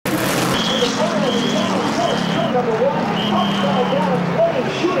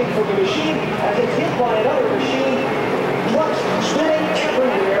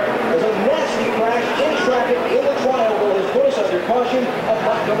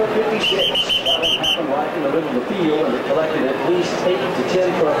number 56. That one happened right in the middle of the field, and it collected at least 8 to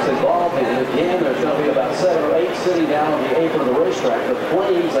 10 trucks involved. And again, there's going to be about 7 or 8 sitting down on the apron of the racetrack. The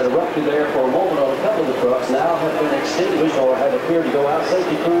flames that erupted there for a moment on a couple of the trucks now have been extinguished or have appeared to go out.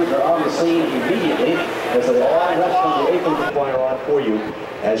 Safety crews are on the scene immediately as they all rest on the apron to fire on for you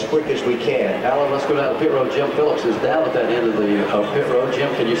as quick as we can. Alan, let's go down to pit road. Jim Phillips is down at that end of the pit road. Jim,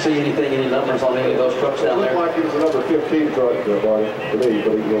 can you see anything, any numbers on any of those trucks down there? It looked like it was a number 15 truck, Barney, to me,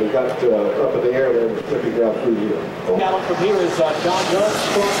 but he got up in the air there and took it down through here. Alan, from here is John Young's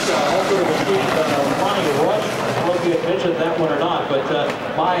truck, also the street, Ronnie Rush. I don't know if you had mentioned that one or not, but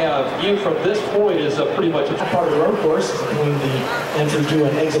my view from this point is pretty much a part of the road course between the entry to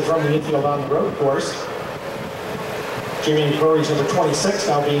and exit from the infield on the road course. Jimmy Curry's number 26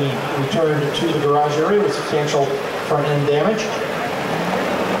 now being returned to the garage area with substantial front end damage.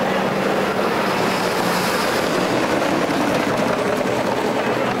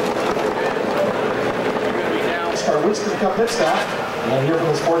 Our Winston Cup pit stop, and here from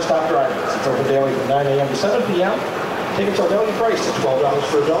the Sports Stop Drivers. It's open daily from 9 a.m. to 7 p.m. Tickets are daily priced at $12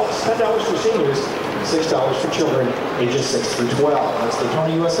 for adults, $10 for seniors, $6 for children ages 6 through 12. That's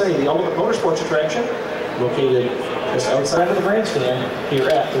Daytona, USA, the ultimate motorsports attraction, located just outside of the grandstand here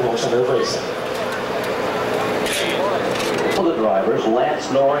at the World Center of Racing. The drivers, Lance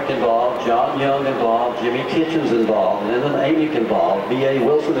Norick involved, John Young involved, Jimmy Kitchens involved, Lyndon Amick involved, B.A.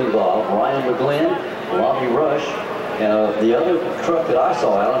 Wilson involved, Ryan McGlynn, Robbie Rush, and the other truck that I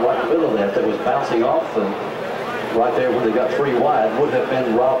saw, Alan, right in the middle of that was bouncing off and right there when they got 3 wide would have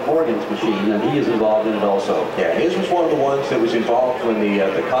been Rob Morgan's machine, and he is involved in it also. Yeah, his was one of the ones that was involved when the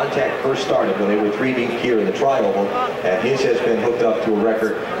contact first started, when they were 3 deep here in the tri-oval, and his has been hooked up to a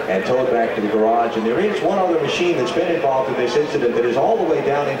wrecker and towed back to the garage. And there is one other machine that's been involved in this incident that is all the way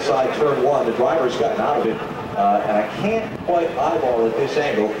down inside turn 1. The driver's gotten out of it, and I can't quite eyeball at this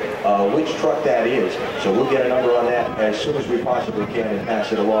angle which truck that is. So we'll get a number on that as soon as we possibly can and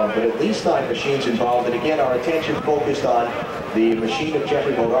pass it along. But at least 9 machines involved, and again, our attention focused on the machine of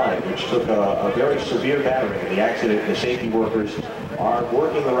Jeffrey Bodine, which took a very severe battering in the accident. The safety workers are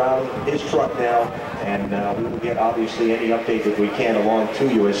working around his truck now, and we will get obviously any update that we can along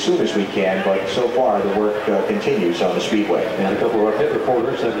to you as soon as we can, but so far the work continues on the speedway. And a couple of our pit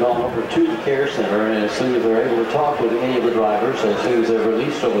reporters have gone over to the care center, and as soon as they're able to talk with any of the drivers, as soon as they're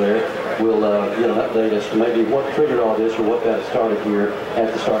released over there, we'll get an update as to maybe what triggered all this or what got it started here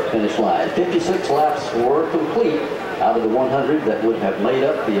at the start-finish line. 56 laps were complete out of the 100 that would have made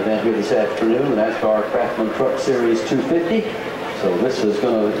up the event here this afternoon, the NASCAR Craftsman Truck Series 250. So this is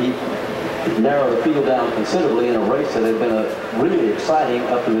going to narrow the field down considerably in a race that had been really exciting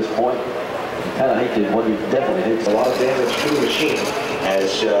up to this point. You kind of hate to, well, you definitely hate to. A lot of damage to the machine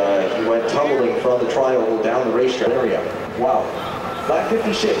as he went tumbling from the tri-oval down the racetrack area. Wow. Flag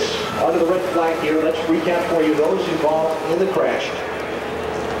 56 under the red flag here. Let's recap for you those involved in the crash.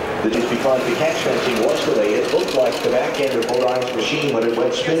 That is because the catch fencing was delayed. It looked like the back end of Bodine's machine when it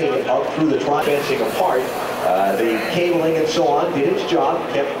went spinning up through the tri-fencing apart. The cabling and so on did its job,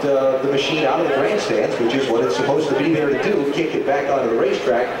 kept the machine out of the grandstands, which is what it's supposed to be there to do, kick it back onto the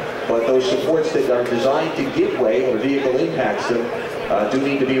racetrack. But those supports that are designed to give way when a vehicle impacts them do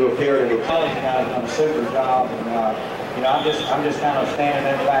need to be repaired and replaced. These guys have done a super job, and you know, I'm just kind of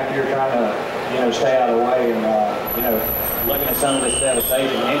standing in the back here trying to, you know, stay out of the way, and you know, looking at some of this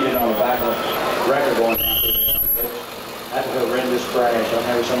devastation, engine on the back of the wrecker going down through there. That's a horrendous crash. I've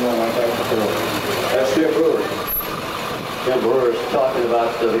never seen one like that before. That's Tim Brewer. Tim Brewer is talking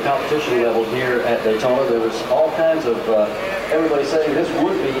about the competition level here at Daytona. There was all kinds of everybody saying this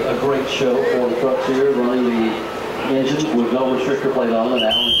would be a great show for the trucks here, running the engines with no restrictor plate on them. And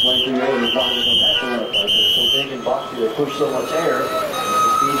Alan explained to you earlier why they don't have to run it like this. So big and boxy, they push so much air, the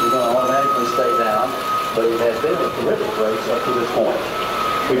speeds are going to automatically stay down. But it has been a terrific race up to this point.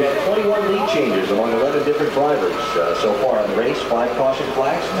 We've had 21 lead changes among 11 different drivers so far on the race. 5 caution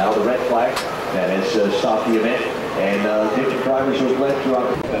flags, now the red flag that has stopped the event. And different drivers who have led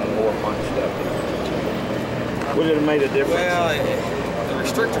throughout the more fun stuff. Would it have made a difference? Well, the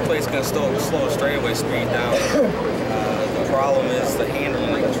restrictor plate's going to slow straightaway speed down. The problem is the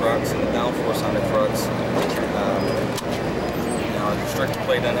handling of the trucks and the downforce on the trucks. The restrictor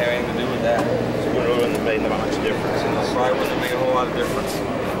plate doesn't have anything to do with that. So it wouldn't have made much difference. Probably wouldn't have made a whole lot of difference.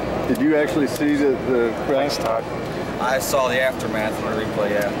 Did you actually see the crash? I saw the aftermath in the replay,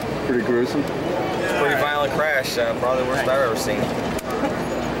 yeah. Pretty gruesome? It's a pretty violent crash, probably the worst I've ever seen.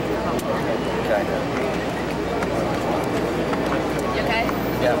 Okay. You okay?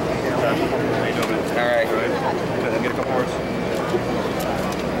 Yeah. How you doing, man? All right. Good. Get a couple words.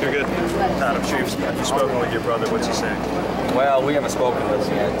 You're good. I'm sure you've Have you spoken with your brother? What's he saying? Well, we haven't spoken with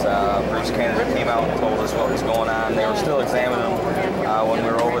him yet. Bruce Kennedy came out and told us what was going on. They were still examining him when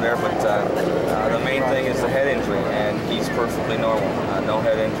we were over there, but the main thing is the head injury, and he's perfectly normal. No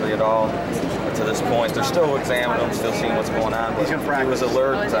head injury at all to this point. They're still examining him, still seeing what's going on. But he was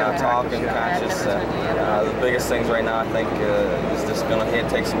alert, talking, conscious. The biggest things right now, I think, is just going to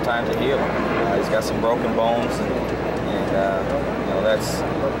take some time to heal. He's got some broken bones, and you know,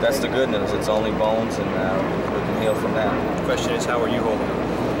 that's the good news. It's only bones, and we can heal from that. The question is, how are you holding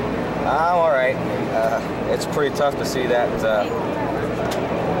him? I'm all right. It's pretty tough to see that.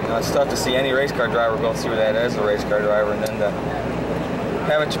 You know, it's tough to see any race car driver go through that as a race car driver, and then to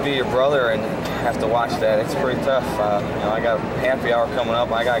have it to be your brother and have to watch that. It's pretty tough. You know, I got a happy hour coming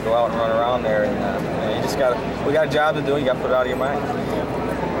up. I got to go out and run around there, and you know, you just got to. We got a job to do. You got to put it out of your mind.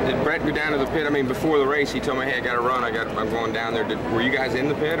 Did Brett go down to the pit? I mean, before the race, he told me, "Hey, I got to run. I'm going down there." Were you guys in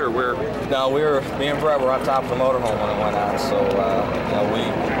the pit, or where? No, me and Brett were on top of the motorhome when it went on. So you know,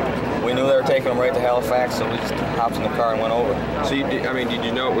 we knew they were taking him right to Halifax, so we just hopped in the car and went over. So I mean, did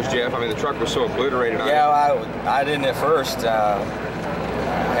you know it was Geoff? I mean, the truck was so obliterated. Yeah, I didn't at first. I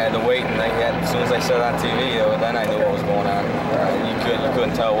had to wait, and as soon as they said it on TV, then I knew what was going on. You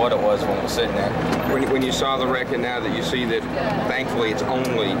couldn't tell what it was when it was sitting there. When you saw the wreck, and now that you see that, thankfully it's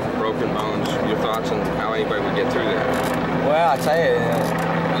only broken bones, your thoughts on how anybody would get through that? Well, I tell you,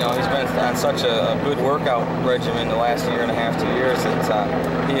 you know, he's been on such a good workout regimen the last year and a half, 2 years, that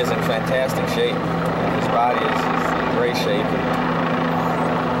he is in fantastic shape. His body is in great shape.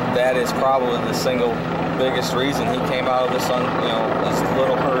 That is probably the single biggest reason he came out of this, you know, as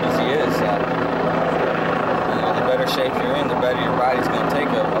little hurt as he is. You know, the better shape you're in, the better your body's going to take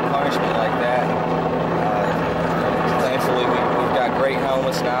a punishment like that. Thankfully, we've got great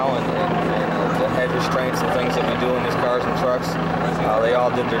helmets now, and the head restraints and things that we do in these cars and trucks, they all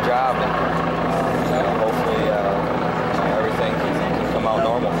did their job, and hopefully everything can come out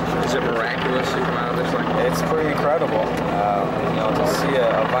normal. Is it miraculous to come out of this like that? It's pretty incredible. You know, to see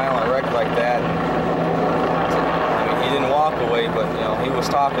a violent wreck like that. He didn't walk away, but you know, he was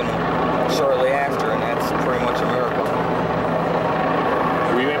talking shortly after, and that's pretty much a miracle.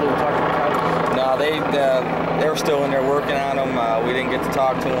 Were you able to talk to the cops? No, they were still in there working on him. We didn't get to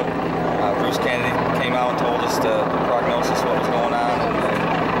talk to him. Bruce Kennedy came out and told us the prognosis, what was going on,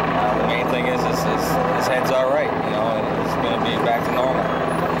 and the main thing is his head's all right. You know, he's going to be back to normal.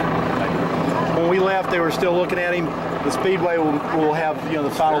 When we left, they were still looking at him. The Speedway will have, you know,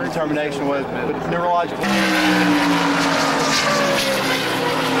 the final determination with, but neurological.